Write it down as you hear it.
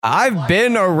I've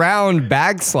been around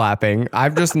bag slapping.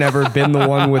 I've just never been the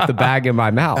one with the bag in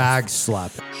my mouth. Bag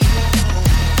slap.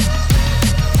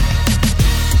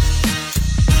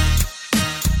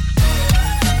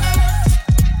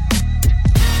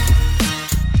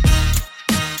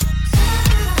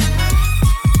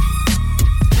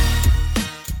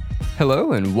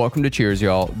 Hello and welcome to Cheers,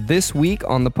 y'all. This week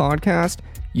on the podcast,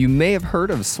 you may have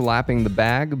heard of slapping the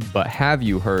bag, but have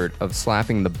you heard of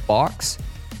slapping the box?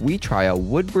 We try a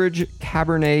Woodbridge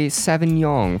Cabernet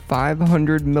Sauvignon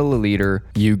 500 milliliter,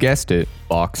 you guessed it,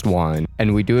 boxed wine.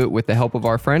 And we do it with the help of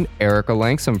our friend Erica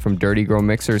Langsam from Dirty Girl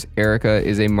Mixers. Erica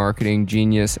is a marketing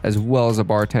genius as well as a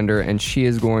bartender, and she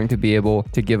is going to be able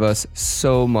to give us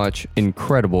so much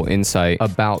incredible insight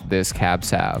about this Cab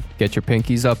Sav. Get your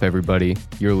pinkies up, everybody.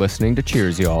 You're listening to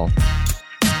Cheers, y'all.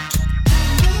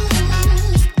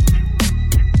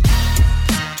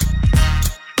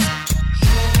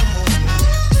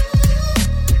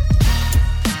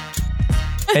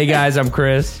 Hey guys, I'm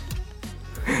Chris.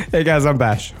 Hey guys, I'm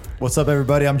Bash. What's up,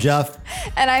 everybody? I'm Jeff.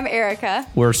 And I'm Erica.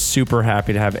 We're super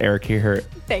happy to have Eric here.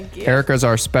 Thank you. Erica's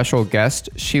our special guest.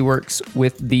 She works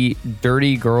with the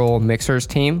Dirty Girl Mixers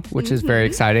team, which is very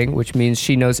exciting, which means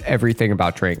she knows everything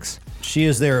about drinks. She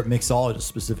is there at Mixologist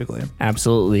specifically.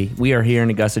 Absolutely. We are here in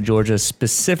Augusta, Georgia,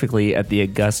 specifically at the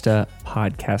Augusta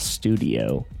Podcast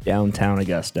Studio, downtown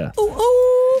Augusta. Ooh,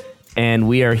 ooh. And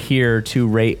we are here to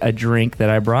rate a drink that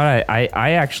I brought. I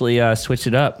actually switched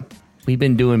it up. We've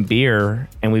been doing beer,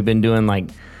 and we've been doing like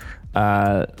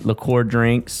liqueur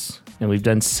drinks, and we've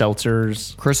done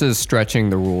seltzers. Chris is stretching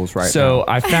the rules right now. So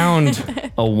I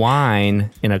found a wine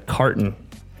in a carton.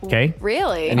 Okay.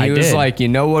 Really? And he I was did. like, you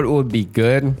know what would be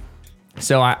good?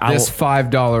 So This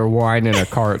 $5 wine in a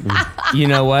carton. you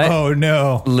know what? Oh,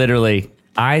 no. Literally,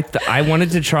 I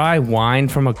wanted to try wine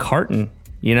from a carton.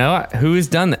 You know, who has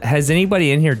done that? Has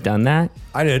anybody in here done that?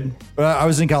 I did. I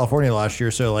was in California last year,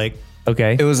 so like,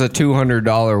 Okay. It was a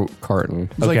 $200 carton.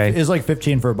 it was, Okay. like, it was like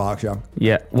 15 for a box, yeah.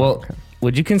 Yeah. Well,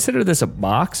 would you consider this a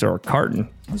box or a carton?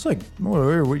 It's like,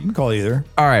 whatever, you can call it either.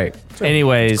 All right.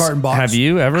 Anyways, carton box. have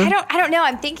you ever? I don't know.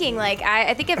 I'm thinking like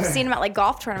I think I've seen them at like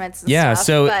golf tournaments and Yeah, stuff.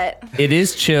 so but it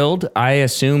is chilled. I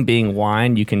assume being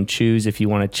wine, you can choose if you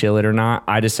want to chill it or not.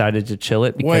 I decided to chill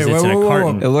it because Wait, it's in a whoa, whoa,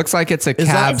 carton. It looks like it's a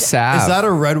Cab Sav. Is that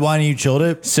a red wine and you chilled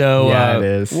it? So Yeah, it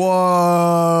is.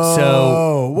 Whoa.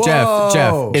 So, Whoa.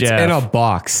 Jeff, it's Jeff. in a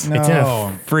box. No. it's in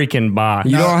a freaking box.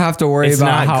 You don't have to worry It's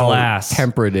about not how glass.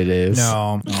 temperate it is.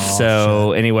 No. Oh,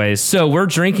 So, anyways, so we're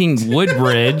drinking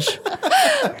Woodbridge.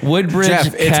 Woodbridge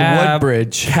Jeff, it's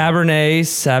Woodbridge. Cabernet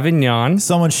Sauvignon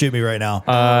someone shoot me right now.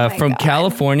 my from God.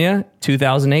 California,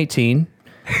 2018.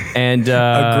 And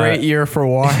A great year for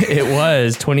wine. It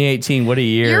was 2018. What a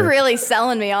year. you're really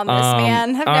selling me on this,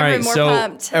 man. I've all never right, been more so-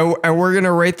 pumped. And we're going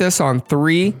to rate this on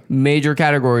 3 major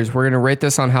categories. We're going to rate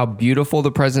this on how beautiful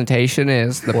the presentation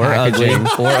is, the or ugly.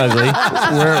 packaging. Or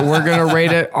ugly. We're going to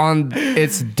rate it on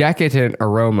its decadent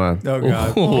aroma. Oh,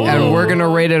 God. And we're going to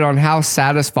rate it on how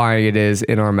satisfying it is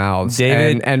in our mouths.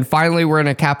 David. And finally, we're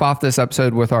going to cap off this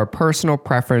episode with our personal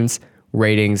preference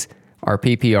ratings, our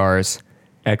PPRs.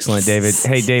 Excellent, David.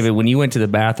 Hey, David, when you went to the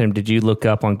bathroom, did you look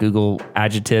up on Google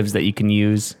adjectives that you can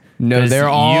use? No, 'Cause they're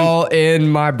all in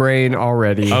my brain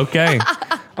already. Okay.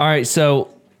 All right.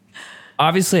 So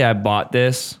obviously I bought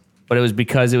this, but it was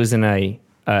because it was in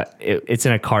it's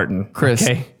in a carton. Chris,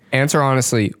 Okay. answer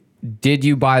honestly. Did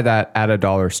you buy that at a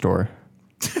dollar store?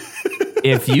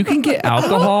 If you can get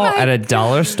alcohol at a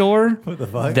dollar store, What the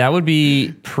fuck? that would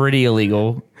be pretty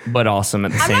illegal, but awesome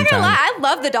at the I'm same not gonna time. lie. I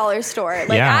love the dollar store.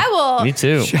 Like Yeah, I will. me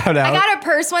too. Shout out. I got a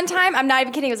purse one time. I'm not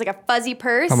even kidding. It was like a fuzzy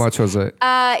purse. How much was it?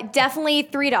 Definitely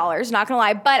 $3. Not gonna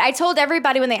lie. But I told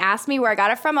everybody when they asked me where I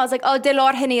got it from, I was like, oh,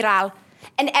 Dolor General.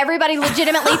 And everybody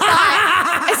legitimately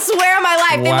thought, I swear on my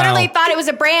life, they Wow. literally thought it was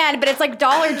a brand, but it's like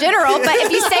Dollar General. But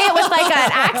if you say it with like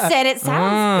an accent, it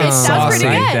sounds pretty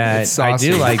I good. like that. It's I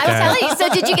do saucy. like I was that. telling you.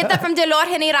 So did you get that from Dolor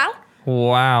General?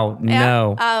 Wow. Yeah?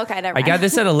 No. Oh, okay. Never I mind. got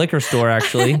this at a liquor store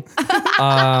actually.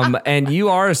 And you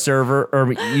are a server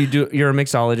or you're a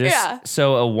mixologist. Yeah.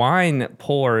 So a wine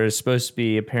pour is supposed to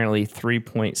be apparently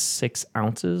 3.6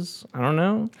 ounces. I don't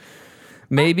know.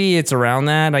 Maybe it's around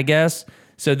that, I guess.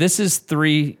 So this is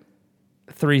three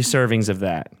servings of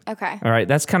that. Okay. All right.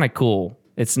 That's kind of cool.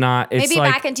 It's not, it's Maybe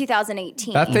like, back in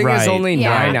 2018. That thing is Right. only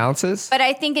Yeah. 9 ounces. But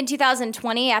I think in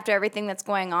 2020, after everything that's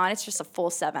going on, it's just a full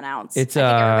 7 ounce. It's, I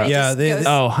think everybody yeah, just they- goes-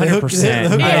 Oh, 100%.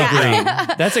 hooked- I Yeah.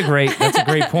 agree. That's a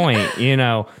great point. You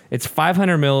know, it's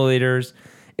 500 milliliters.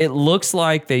 It looks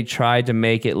like they tried to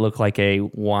make it look like a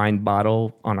wine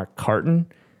bottle on a carton.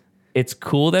 it's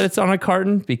cool that it's on a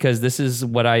carton because this is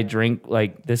what I drink.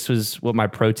 Like this was what my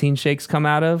protein shakes come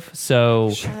out of.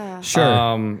 So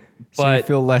Sure. but So you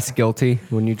feel less guilty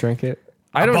when you drink it?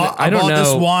 I don't I know. bought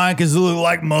this wine because it looked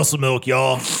like muscle milk,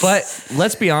 y'all. But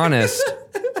let's be honest,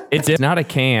 it's not a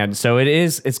can, so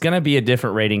it's going to be a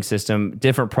different rating system,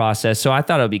 different process. So I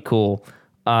thought it would be cool.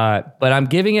 But I'm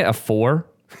giving it a 4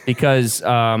 because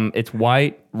it's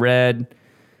white, red.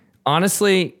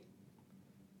 Honestly,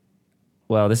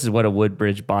 well, this is what a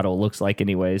Woodbridge bottle looks like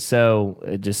anyway, so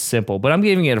just simple. But I'm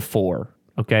giving it a 4,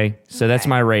 okay? So that's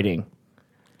my rating.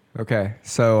 Okay,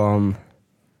 so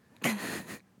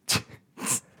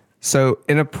so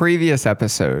in a previous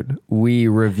episode, we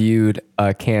reviewed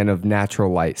a can of Natural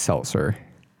Light seltzer.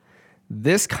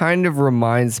 This kind of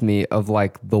reminds me of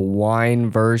like the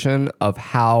wine version of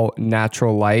how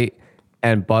Natural Light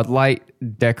and Bud Light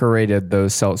decorated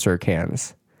those seltzer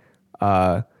cans.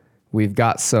 We've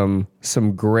got some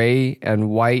gray and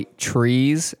white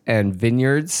trees and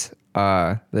vineyards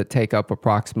that take up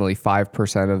approximately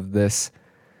 5% of this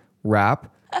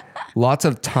wrap. Lots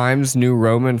of Times New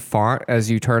Roman font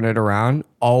as you turn it around.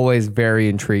 Always very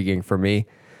intriguing for me.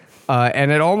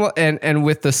 And it almost and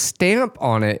with the stamp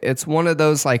on it, it's one of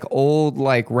those like old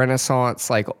like Renaissance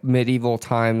like medieval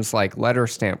times like letter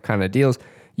stamp kind of deals.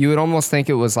 You would almost think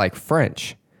it was like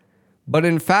French, but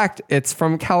in fact, it's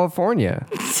from California.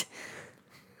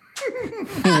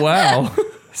 Wow.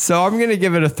 So I'm gonna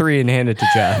give it a 3 and hand it to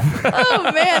Jeff.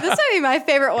 Oh man, this might be my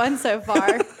favorite one so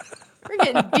far. We're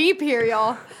getting deep here,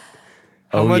 y'all.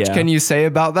 How much can you say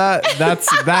about that?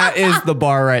 That is the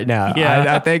bar right now.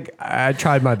 Yeah. I think I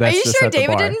tried my best. Are you to sure set the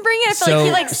David bar. didn't bring it? I feel like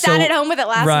he like sat at home with it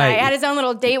last right. night. Had his own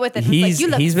little date with it. He's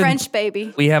like, you look French,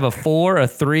 baby. We have a 4, a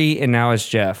 3, and now it's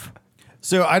Jeff.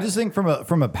 So I just think from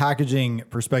a packaging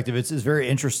perspective, it's very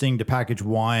interesting to package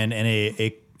wine in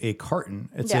a carton.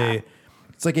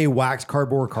 It's like a wax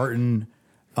cardboard carton.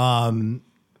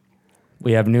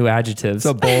 We have new adjectives. It's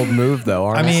a bold move, though.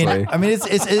 Honestly, I mean,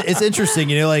 it's interesting.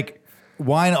 You know, like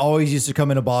wine always used to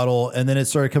come in a bottle, and then it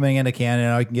started coming in a can, and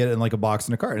now I can get it in like a box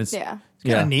and a carton. It's kind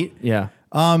of neat. Yeah.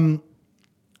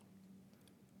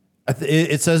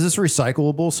 It says it's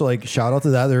recyclable, so like shout out to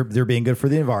that. They're being good for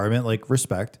the environment. Like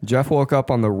respect. Jeff woke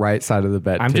up on the right side of the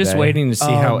bed. I'm just waiting to see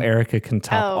how Erica can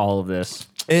top all of this.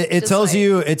 It tells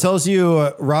you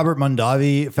Robert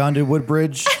Mondavi founded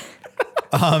Woodbridge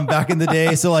back in the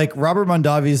day. So like Robert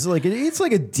Mondavi's like it's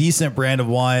like a decent brand of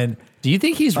wine. Do you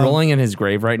think he's rolling in his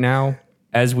grave right now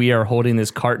as we are holding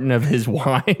this carton of his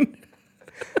wine?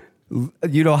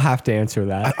 You don't have to answer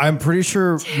that. I'm pretty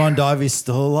sure Mondavi's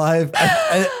still alive.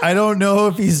 I don't know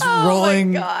if he's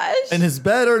rolling in his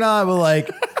bed or not, but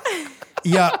like,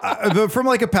 but from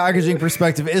like a packaging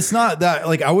perspective, it's not that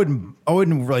like I wouldn't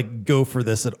like go for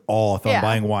this at all if I'm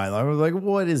buying wine. I was like,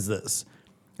 what is this?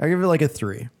 I give it like a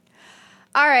 3.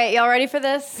 All right, y'all ready for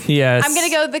this? Yes. I'm going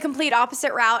to go the complete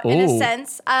opposite route in a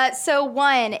sense. So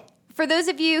one, for those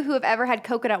of you who have ever had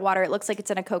coconut water, it looks like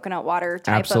it's in a coconut water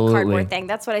type of cardboard thing.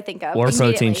 That's what I think of. Or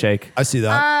protein shake. I see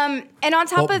that. And on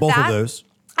top of both that, of those.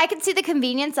 I can see the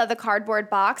convenience of the cardboard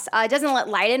box. It doesn't let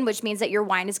light in, which means that your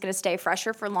wine is going to stay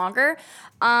fresher for longer.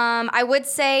 I would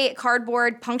say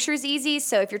cardboard punctures easy,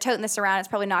 so if you're toting this around, it's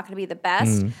probably not going to be the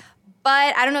best.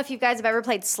 But I don't know if you guys have ever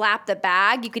played slap the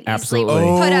bag. You could easily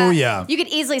you could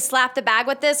easily slap the bag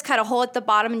with this, cut a hole at the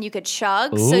bottom, and you could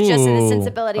chug. So just in the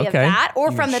sensibility of that,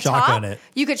 or from the top,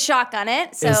 you could shotgun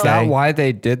it. So is that why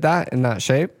they did that in that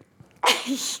shape?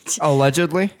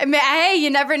 Allegedly. I mean, hey,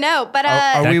 you never know. But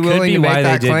are we That willing could be to make why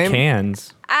that they claim? did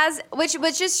cans.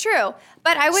 which is true.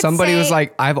 But I would Somebody say was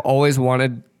like, I've always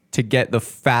wanted to get the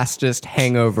fastest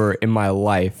hangover in my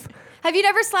life. have you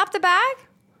never slapped a bag?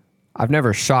 I've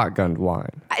never shotgunned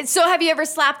wine. So have you ever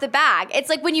slapped the bag? It's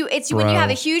like when you have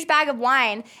a huge bag of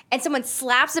wine and someone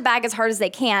slaps the bag as hard as they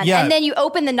can, and then you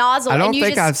open the nozzle. I don't and you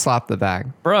think just, I've slapped the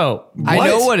bag. Bro, I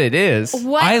know what it is.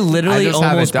 What? I literally I just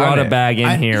haven't almost done brought a it. bag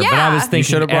in here, but I was thinking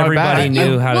should've brought a everybody bag.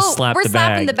 knew how to Well, slap we're the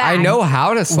slapping bag. the bag. I know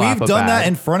how to slap We've a done bag. that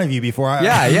in front of you before. I've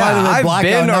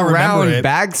been not remember around it.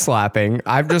 bag slapping.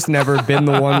 I've just never been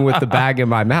the one with the bag in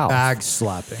my mouth. Bag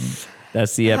slapping.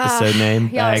 That's the episode name,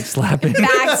 y'all- bag slapping.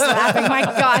 Bag slapping. My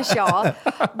gosh, y'all.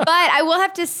 But I will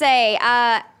have to say,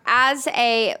 and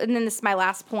then this is my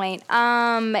last point,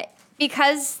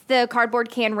 because the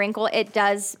cardboard can wrinkle, it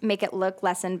does make it look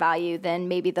less in value than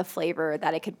maybe the flavor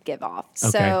that it could give off. Okay.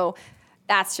 So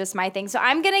that's just my thing. So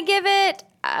I'm going to give it,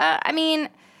 I'm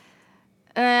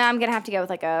going to have to go with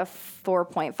like a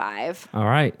 4.5. All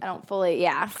right. I don't fully,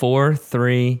 4,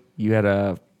 3. You had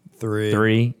a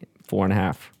 3.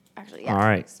 4.5. Actually, All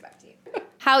right.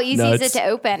 How easy is Nuts. it to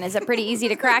open? Is it pretty easy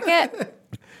to crack it?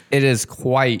 It is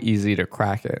quite easy to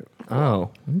crack it.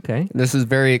 Oh, okay. This is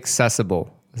very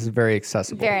accessible. Very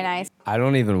nice. I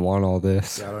don't even want all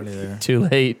this. I don't either. Too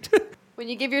late. When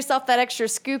you give yourself that extra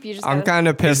scoop, you just I'm gotta- kind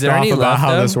of pissed there off any about left,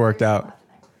 how though? this worked out.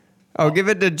 Oh, give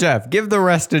it to Jeff. Give the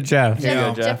rest to Jeff.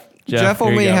 Jeff, go, Jeff. Jeff here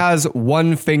you only go. has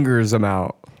one finger's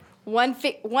amount. one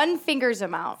finger's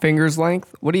amount. Finger's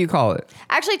length? What do you call it?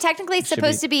 Actually, technically, it's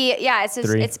supposed to be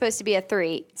it's supposed to be a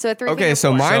 3. So a 3. Okay, finger so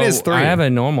fork. mine is 3. I have a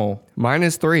normal. Mine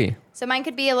is 3. So mine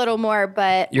could be a little more,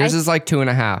 but Yours is like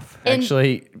 2.5.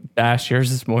 Actually, Bash,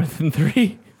 yours is more than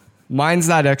 3. Mine's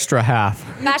that extra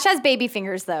half. Mash has baby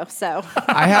fingers though, so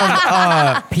I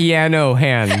have piano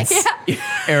hands,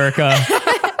 Erica.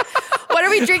 what are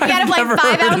we drinking out of like never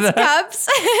 5-ounce heard cups?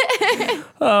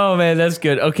 Oh, man, that's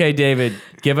good. Okay, David,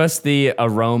 give us the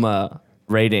aroma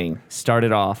rating. Start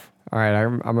it off. All right,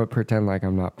 I'm going to pretend like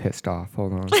I'm not pissed off.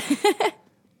 Hold on.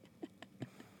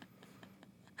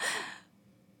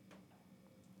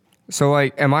 So,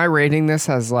 like, am I rating this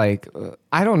as, like,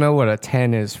 I don't know what a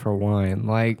 10 is for wine.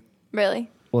 Like, Really?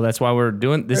 Well, that's why we're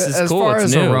doing this. Is as cool. far It's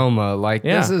as new. aroma, like,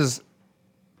 Yeah. this is,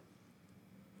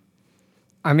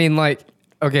 I mean, like,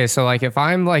 okay, so, like, if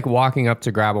I'm, like, walking up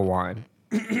to grab a wine,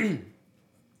 if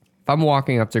I'm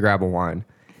walking up to grab a wine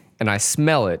and I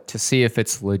smell it to see if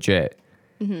it's legit,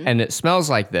 and it smells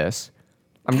like this,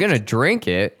 I'm going to drink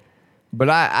it. But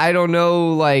I don't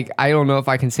know, like, I don't know if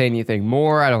I can say anything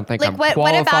more. I don't think Like I'm what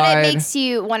qualified. about it makes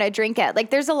you want to drink it?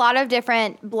 Like there's a lot of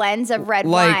different blends of red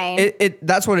like wine.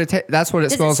 that's what that's what it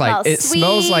Does it smells like. smell It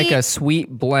smells like sweet? a sweet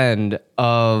blend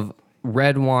of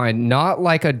red wine, not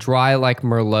like a dry like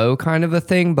Merlot kind of a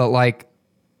thing, but like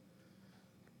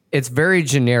it's very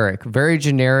generic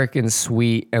and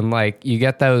sweet, and like you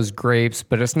get those grapes,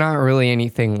 but it's not really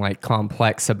anything like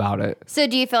complex about it. So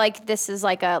do you feel like this is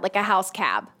like a house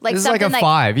cab? Like This is like something a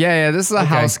 5. Yeah, this is a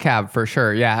house cab for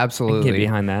sure. Yeah, absolutely. Get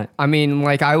behind that. I mean,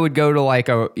 like I would go to like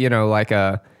a, you know, like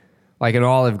an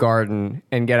Olive Garden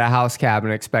and get a house cab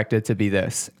and expect it to be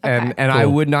this. Okay. And I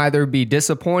Cool. would neither be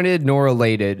disappointed nor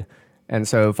elated. And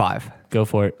so 5. Go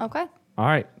for it. Okay. All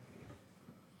right.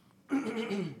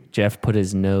 Jeff put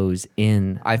his nose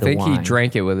in I the think wine. he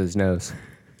drank it with his nose.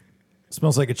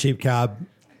 Smells like a cheap cab.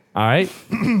 All right.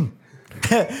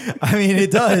 I mean,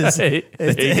 it does. There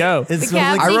you go. It smells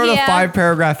cab- like I wrote a Yeah.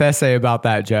 5-paragraph essay about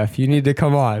that, Jeff. You need to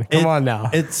come on. Come on now.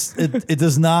 It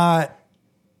does not.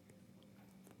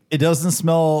 It doesn't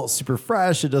smell super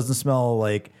fresh. It doesn't smell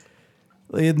like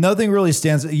nothing really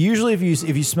stands. Usually, if you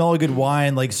smell a good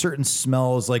wine, like certain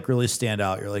smells like really stand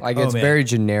out. You're like, Like oh, it's man. very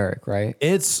generic, right?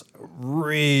 It's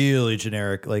really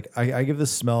generic. Like I give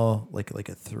this smell like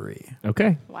a 3.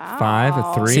 Okay. Wow. 5,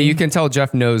 a 3. So you can tell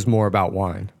Jeff knows more about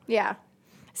wine. Yeah.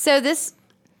 So this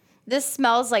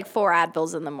smells like 4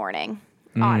 Advils in the morning.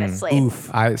 Honestly. Oof.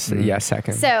 Yeah,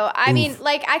 second. So, I mean,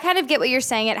 like, I kind of get what you're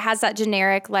saying. It has that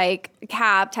generic, like,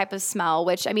 cab type of smell,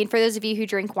 which, I mean, for those of you who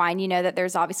drink wine, you know that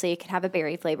there's obviously, it can have a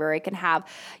berry flavor. It can have,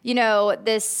 you know,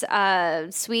 this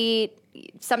sweet,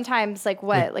 sometimes, like,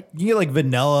 what? Like, You can get like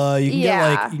vanilla. You can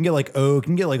Yeah. get like oak. You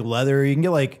can get like leather. You can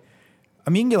get like, I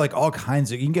mean, you can get like all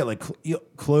kinds of. You can get like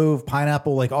clove,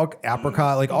 pineapple, like all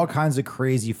apricot, like all kinds of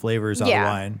crazy flavors out of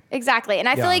wine. exactly. And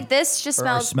I feel Yeah. like this just Or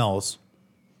smells, smells.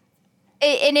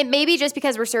 and it may be just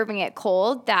because we're serving it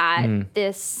cold that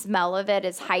this smell of it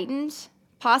is heightened.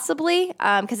 Possibly,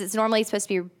 because it's normally supposed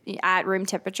to be at room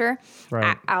temperature.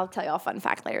 Right. I'll tell you all a fun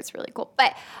fact later. It's really cool.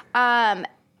 But I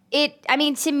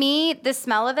mean, to me, the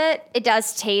smell of it, it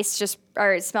does taste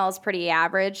or it smells pretty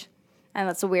average. And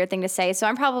that's a weird thing to say. So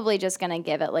I'm probably just going to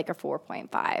give it like a 4.5.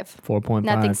 4.5.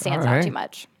 Nothing stands All out right. too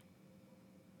much.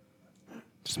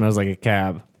 Smells like a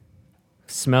cab.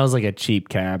 Smells like a cheap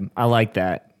cab. I like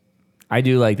that. I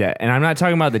do like that. And I'm not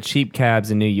talking about the cheap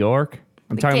cabs in New York.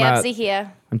 I'm talking about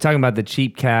here. I'm talking about the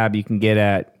cheap cab you can get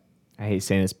at, I hate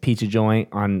saying this, pizza joint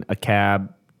on a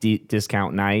cab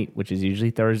discount night, which is usually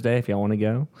Thursday if y'all want to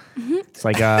go. It's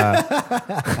like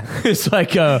a it's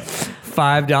like a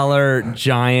 $5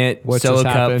 giant What solo just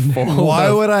cup happened? full. Why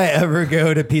of- would I ever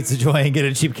go to Pizza Joy and get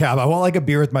a cheap cab? I want like a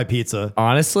beer with my pizza.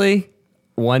 Honestly,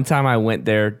 one time I went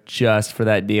there just for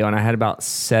that deal and I had about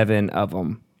 7 of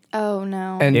them. Oh,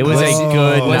 no. And It was a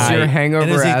good was night. your It hangover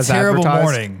is a as terrible advertised?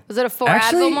 morning. Was it a 4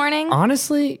 Advil morning?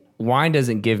 Honestly, wine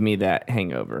doesn't give me that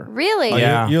hangover. Really? Oh,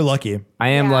 Yeah. you're lucky. I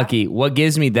am Yeah. lucky. What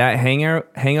gives me that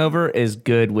hangover is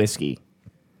good whiskey.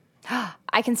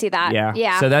 I can see that. Yeah.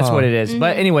 Yeah. So that's what it is. Mm-hmm.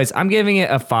 But anyways, I'm giving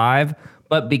it a 5.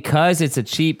 But because it's a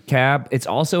cheap cab, it's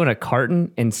also in a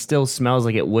carton and still smells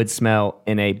like it would smell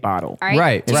in a bottle. All right.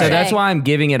 Right, And right. so that's why I'm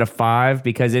giving it a 5,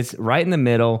 because it's right in the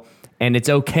middle and it's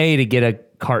okay to get a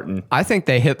carton. I think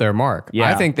they hit their mark. Yeah.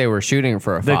 I think they were shooting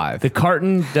for a 5. The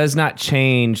carton does not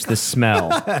change the smell.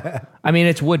 I mean,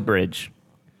 it's Woodbridge.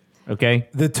 Okay.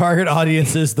 The target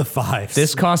audience is the 5s.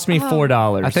 This cost me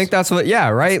 $4. I think that's what,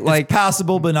 right? like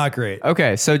passable, but not great.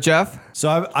 Okay, so Jeff.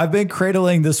 So I've been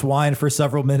cradling this wine for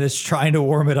several minutes, trying to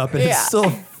warm it up, and it's still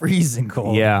freezing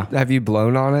cold. Yeah. Have you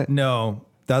blown on it? No,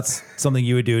 that's something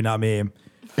you would do, not me. All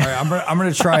right, I'm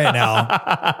gonna try it now.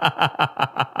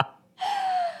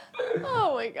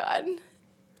 Oh my God.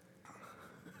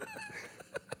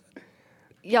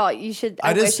 Y'all, you should.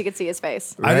 I wish you could see his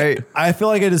face. Right. I feel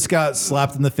like I just got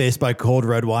slapped in the face by cold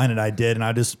red wine, and I did, and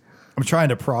I'm trying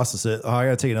to process it. Oh, I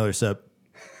gotta take another sip.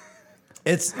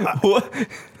 It's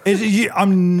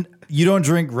you don't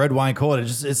drink red wine cold.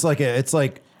 It's like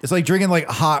drinking like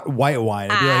hot white wine.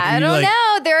 It'd be like, I don't know.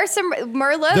 There are some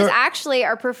Merlots actually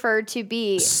are preferred to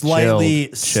be slightly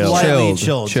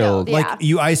chilled. Yeah. Like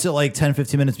you ice it like 10,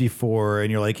 15 minutes before,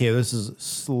 and you're like, hey, this is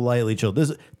slightly chilled.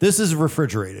 This is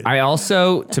refrigerated. I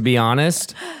also, to be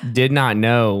honest, did not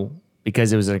know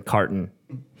because it was a carton.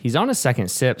 He's on a second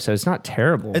sip, so it's not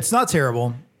terrible. It's not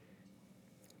terrible.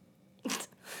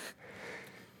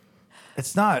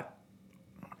 It's not.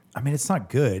 I mean, it's not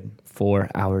good. 4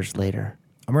 hours later.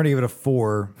 I'm going to give it a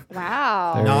 4.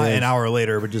 wow. Not an hour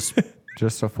later, but just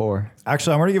Just a 4.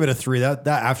 actually, I'm going to give it a 3. That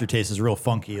aftertaste is real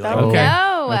funky. Like, Okay.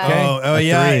 No. oh A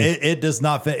yeah, 3. it does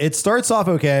not fit. It starts off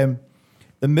okay.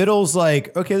 The middle's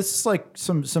like, okay, this is like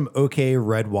some okay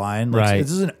red wine. Like, Right.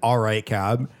 This is an all right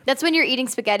cab. That's when you're eating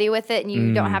spaghetti with it, and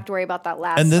you don't have to worry about that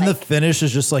last. And then the like, finish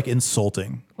is just like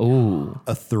insulting. Ooh.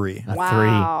 A 3.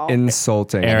 wow.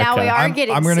 Insulting. Eric. Now we are I'm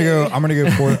getting. I'm gonna serious. go. I'm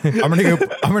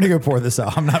gonna go pour this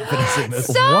out. I'm not finishing this.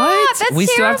 Stop. What? That's We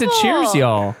still have to terrible. cheers,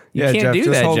 y'all. You Yeah, can't Jeff, do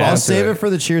just that, hold Jeff. on I'll to save it. it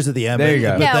for the cheers at the end. There you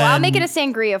go. but No, I'll then make it a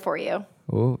sangria for you.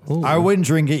 Ooh. I wouldn't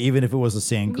drink it even if it was a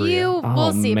sangria. You Oh,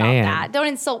 we'll see man. about that. Don't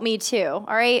insult me too. All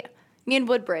right. Me and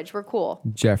Woodbridge, we're cool.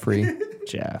 Jeffrey.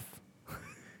 Jeff.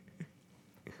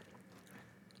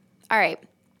 All right.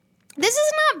 This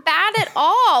is not bad at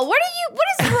all. What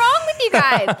is wrong with you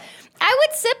guys? I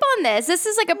would sip on this. This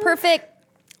is like a perfect,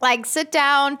 like, sit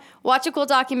down, watch a cool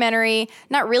documentary,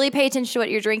 not really pay attention to what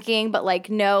you're drinking, but like,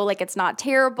 no, like, it's not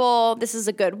terrible. This is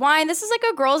a good wine. This is like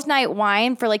a girls' night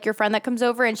wine for like your friend that comes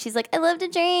over and she's like, I love to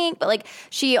drink, but like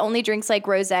she only drinks like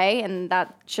rosé and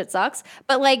that shit sucks.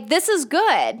 But like, this is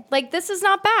good. Like, this is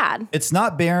not bad. It's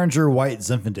not Behringer White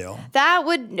Zinfandel. That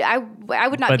would, I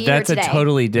would not But be here that's a today.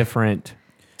 totally different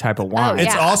type of wine. yeah.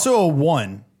 It's also a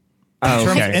 1.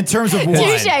 Oh, okay. In terms of wine.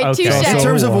 Touche, Okay. touche. In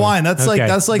terms of One. wine, that's Okay.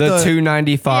 like The the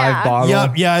 295 Yeah.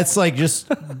 bottle. Yeah, it's like just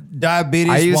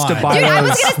diabetes. I used to wine. buy Dude, I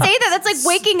was those. gonna say that. That's like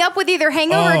waking up with either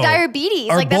hangover or Oh. diabetes.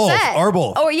 Or like both. that's it. Or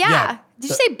both. Oh yeah. Yeah. Did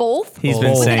you say both? He's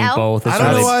been With an saying L? both. I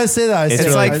don't know why I say that. I It's say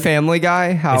It's that. like Family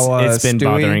Guy. How It's been Stewie-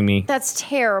 bothering me. That's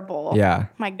terrible. Yeah.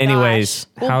 My gosh. Anyways,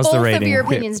 well, how's the both rating? of your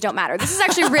opinions don't matter. This is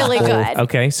actually really good.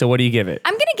 Okay, so what do you give it?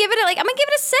 I'm gonna give it a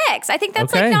 6. I think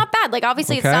that's Okay. like not bad. Like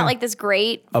obviously it's Okay. not like this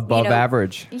great Above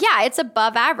average. Yeah, it's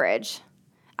above average.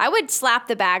 I would slap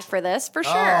the bag for this for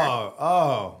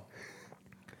sure.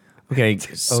 Okay,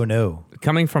 Oh no.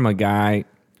 coming from a guy,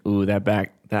 that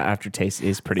aftertaste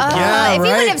is pretty bad. Yeah, if you right?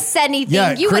 wouldn't have said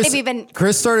anything, you Chris, wouldn't have even.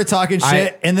 Chris started talking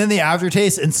shit, and then the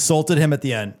aftertaste insulted him at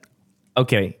the end.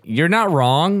 Okay, you're not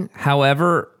wrong.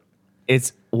 However,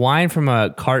 it's wine from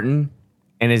a carton,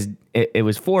 and it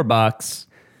was $4.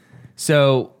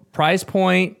 So price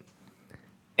point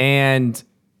and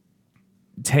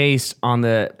taste on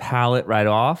the palate right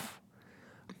off,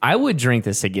 I would drink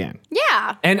this again.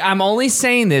 Yeah. And I'm only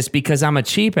saying this because I'm a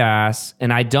cheap ass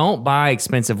and I don't buy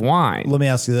expensive wine. Let me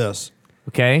ask you this.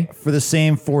 Okay? For the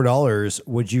same $4,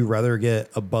 would you rather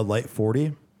get a Bud Light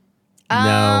 40?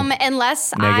 No.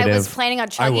 Unless I was Negative. planning on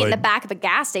chugging it in would. the back of a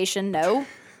gas station, no.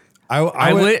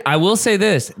 I will say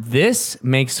this. This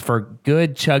makes for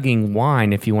good chugging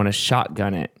wine if you want to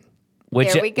shotgun it.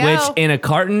 Which, There we go. which in a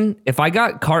carton, if I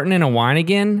got carton in a wine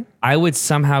again, I would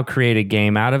somehow create a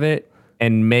game out of it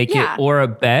and make Yeah. it, or a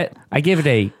bet. I give it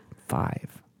a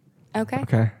 5. Okay.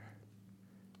 Okay.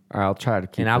 All right, I'll try to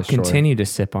keep And I'll this short. continue to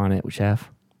sip on it, Jeff.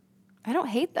 I don't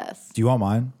hate this. Do you want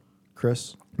mine,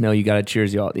 Chris? No, you got to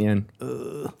cheers you all at the end.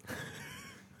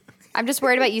 I'm just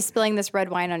worried about you spilling this red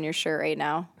wine on your shirt right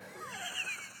now.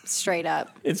 Straight up.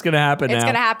 It's going to happen It's now.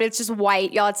 going to happen. It's just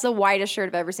white. Y'all, it's the whitest shirt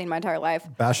I've ever seen in my entire life.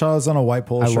 Bashaw is on a white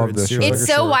polo I shirt. love and this Steers shirt. like It's a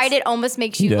so shirt. white it almost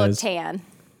makes you look does. tan.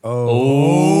 I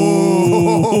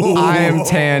am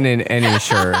tan in any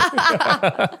shirt.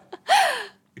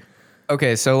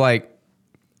 Okay, so like,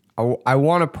 I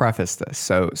want to preface this.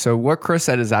 So what Chris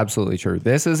said is absolutely true.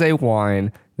 This is a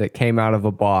wine that came out of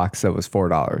a box that was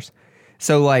 $4.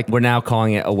 So like We're now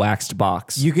calling it a waxed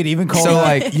box. You could even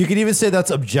call you could even say that's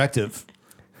objective.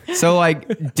 So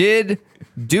like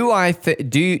do I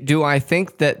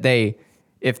think that they,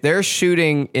 if they're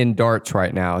shooting in darts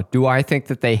right now, do I think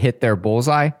that they hit their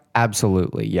bullseye?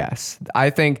 Absolutely, yes. I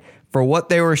think for what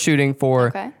they were shooting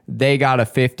for, they got a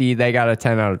 50, they got a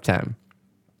 10 out of 10.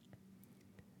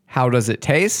 How does it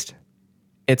taste?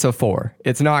 It's a 4.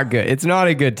 It's not good. It's not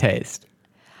a good taste.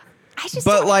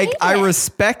 But like I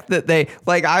respect that they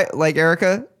like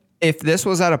Erica, if this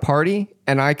was at a party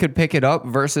and I could pick it up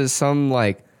versus some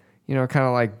like, you know, kind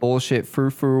of like bullshit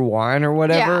frou-frou wine or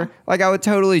whatever, like I would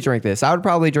totally drink this. I would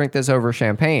probably drink this over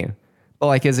champagne. But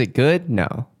like, is it good?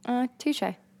 No. Touche.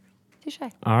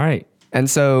 All right. And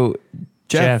so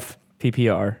Jeff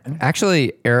PPR.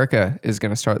 Actually, Erica is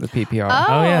going to start the PPR.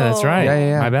 Oh, yeah, that's right.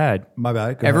 Yeah. My bad. My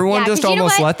bad. Go Everyone just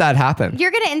almost let that happen. You're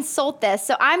going to insult this,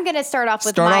 so I'm going to start off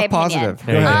with Start my off opinion. positive.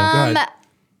 There you go. Go ahead.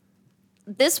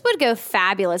 This would go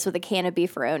fabulous with a can of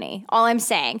beefaroni. All I'm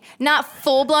saying, not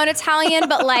full blown Italian,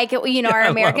 but like, you know, our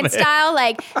American style.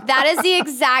 Like that is the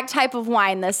exact type of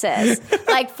wine this is.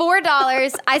 Like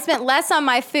 $4. I spent less on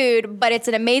my food, but it's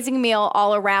an amazing meal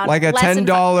all around. Like a Less than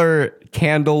 $10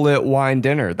 candlelit wine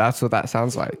dinner. That's what that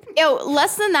sounds like.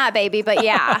 less than that, baby. But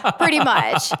yeah, pretty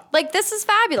much. Like this is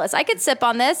fabulous. I could sip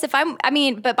on this if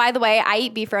but by the way, I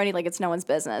eat beefaroni like it's no one's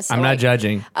business. So I'm not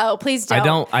judging. Oh, please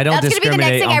don't. I don't That's gonna be the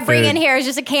next discriminate thing on I bring in food. here is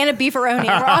just a can of beefaroni,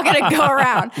 and we're all gonna go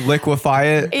around. Liquefy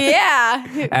it.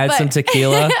 Yeah. Add some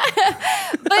tequila.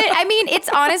 But I mean,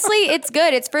 it's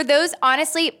good. It's for those,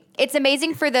 honestly, it's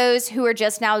amazing for those who are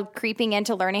just now creeping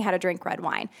into learning how to drink red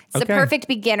wine. It's the perfect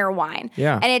beginner wine.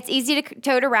 Yeah. And it's easy to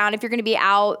tote around if you're going to be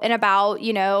out and about,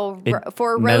 you know,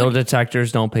 for road. Metal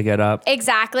detectors don't pick it up.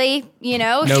 Exactly. You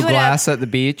know, No glass at the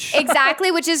beach. Exactly,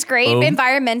 which is great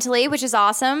environmentally, which is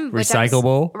awesome.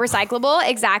 Recyclable,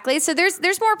 exactly. So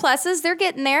there's more pluses. They're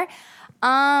getting there.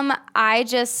 I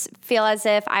just feel as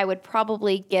if I would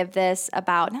probably give this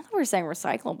about, now that we're saying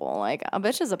recyclable, like a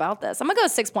bitch is about this. I'm gonna go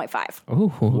 6.5.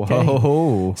 Oh, okay.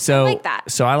 Whoa. So, I like that.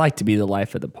 So I like to be the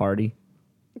life of the party.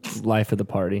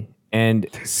 And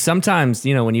sometimes,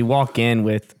 you know, when you walk in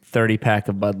with 30 pack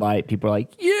of Bud Light, people are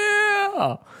like,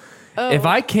 yeah. If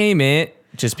I came in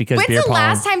just because When's beer the pong,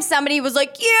 last time somebody was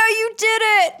like, yeah, you did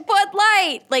it, Bud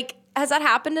Light? Like, has that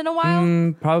happened in a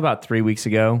while? probably about 3 weeks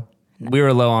ago, we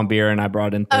were low on beer and I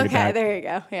brought in 30 Okay, pack. there you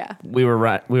go. Yeah. We were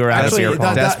out of beer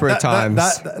pong. Desperate times.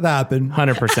 That happened.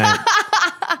 100%.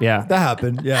 Yeah. That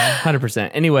happened. Yeah. 100%.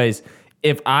 Anyways,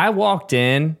 if I walked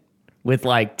in with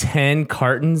like 10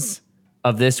 cartons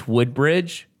of this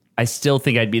Woodbridge, I still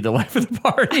think I'd be the life of the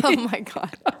party. Oh my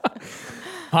God.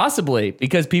 Possibly,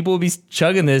 because people will be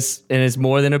chugging this and it's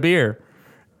more than a beer.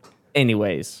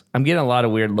 Anyways, I'm getting a lot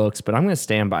of weird looks, but I'm going to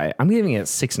stand by it. I'm giving it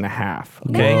 6.5.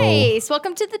 Okay. Nice.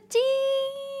 Welcome to the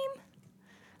team.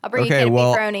 I'll bring you a Okay, can of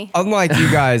well, beefaroni. unlike you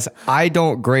guys, I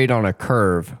don't grade on a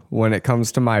curve when it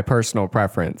comes to my personal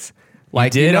preference.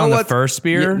 Like did on the what's- first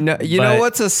beer, You know but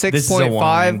what's a this is a 6.5?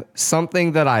 wine.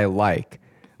 Something that I like.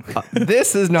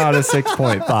 This is not a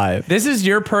 6.5. This is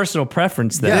your personal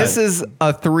preference, though. This is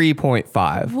a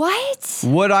 3.5. What?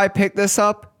 Would I pick this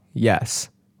up? Yes.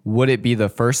 Would it be the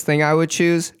first thing I would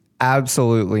choose?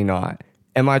 Absolutely not.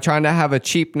 Am I trying to have a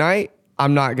cheap night?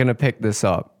 I'm not going to pick this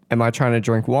up. Am I trying to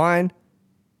drink wine?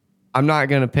 I'm not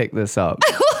going to pick this up.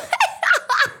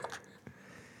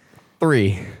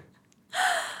 3.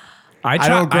 I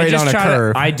don't grade on a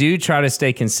curve. I do try to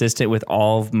stay consistent with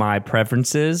all of my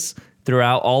preferences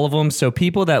throughout all of them. So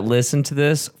people that listen to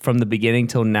this from the beginning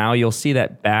till now, you'll see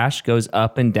that Bash goes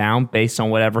up and down based on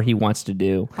whatever he wants to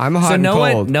do. I'm hot so and no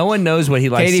cold. one knows what he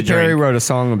likes Katy to Perry drink. wrote a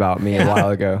song about me a while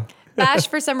ago. Bash,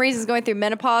 for some reason, is going through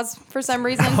menopause for some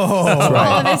reason.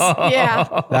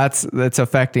 Yeah. That's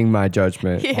affecting my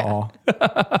judgment. Yeah.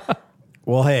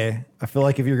 Well, hey, I feel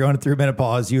like if you're going through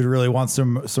menopause, you'd really want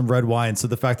some red wine. So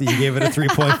the fact that you gave it a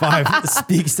 3.5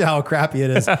 speaks to how crappy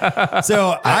it is.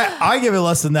 So I give it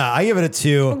less than that. I give it a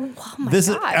 2. Oh my This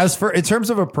gosh. is as for in terms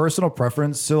of a personal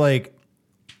preference. So like,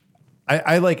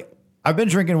 I've been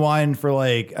drinking wine for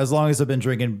like as long as I've been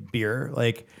drinking beer.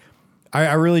 Like,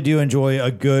 I really do enjoy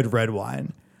a good red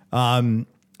wine. And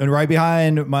right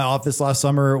behind my office last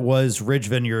summer was Ridge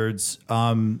Vineyards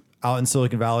out in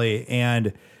Silicon Valley,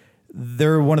 and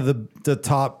they're one of the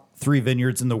top 3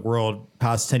 vineyards in the world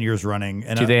past 10 years running.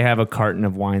 And Do they have a carton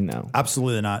of wine though?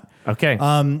 absolutely not. Okay.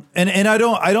 And I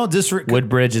don't disregard.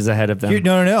 Woodbridge is ahead of them.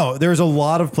 No. There's a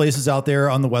lot of places out there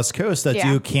on the West Coast that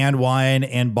Yeah. do canned wine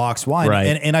and boxed wine. Right.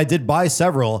 And I did buy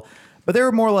several, but they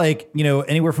were more like, you know,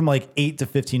 anywhere from like $8 to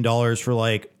 $15 for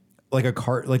like like a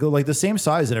cart, like the same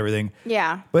size and everything.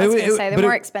 Yeah, But I was gonna say they're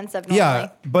more expensive normally. Yeah,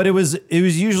 but it was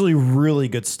usually really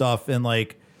good stuff, and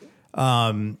like,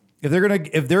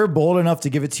 if they're bold enough to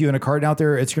give it to you in a carton out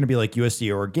there, it's gonna be like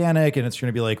USDA organic, and it's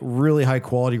gonna be like really high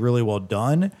quality, really well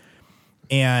done.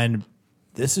 And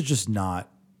this is just not.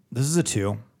 This is a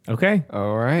 2. Okay.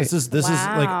 All right. This is like.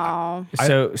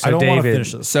 So I don't want to David,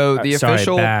 finish this. So the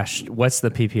official Bash, what's the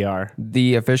PPR?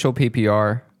 the official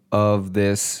PPR of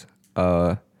this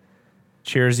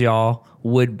Cheers, y'all.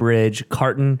 Woodbridge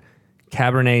CARTON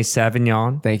Cabernet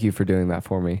Sauvignon. thank you for doing that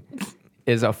for me,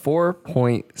 is a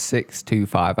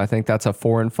 4.625. I think that's a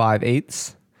 4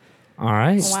 5/8. All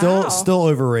right. Wow. Still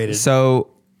overrated. So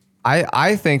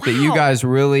I think that you Wow. guys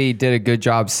really did a good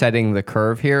job setting the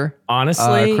curve here.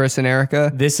 Honestly, Chris and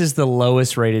Erica. This is the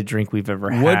lowest rated drink we've ever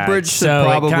had. Woodbridge should So it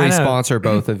probably kinda- sponsor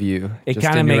both of you. It just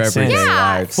kinda in your makes sense. everyday Yeah.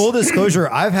 lives. Full disclosure,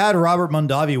 I've had Robert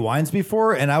Mondavi wines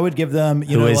before, and I would give them,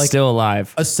 Who is like still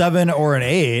alive. a 7 or an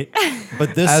 8.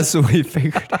 But As we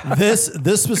figured out. this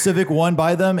specific one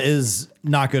by them is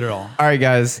not good at all. All right,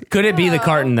 guys, Could it be the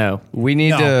carton though? we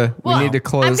need No. to I'm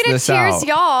close gonna this cheers out.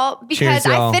 y'all because Cheers,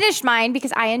 y'all. I finished mine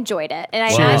because I enjoyed it and I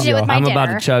Cheers, imagined it with y'all. my I'm dinner.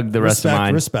 about to chug the rest of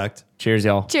mine. Respect. Cheers,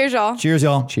 y'all. Cheers, y'all. Cheers,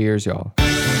 y'all. Cheers, y'all.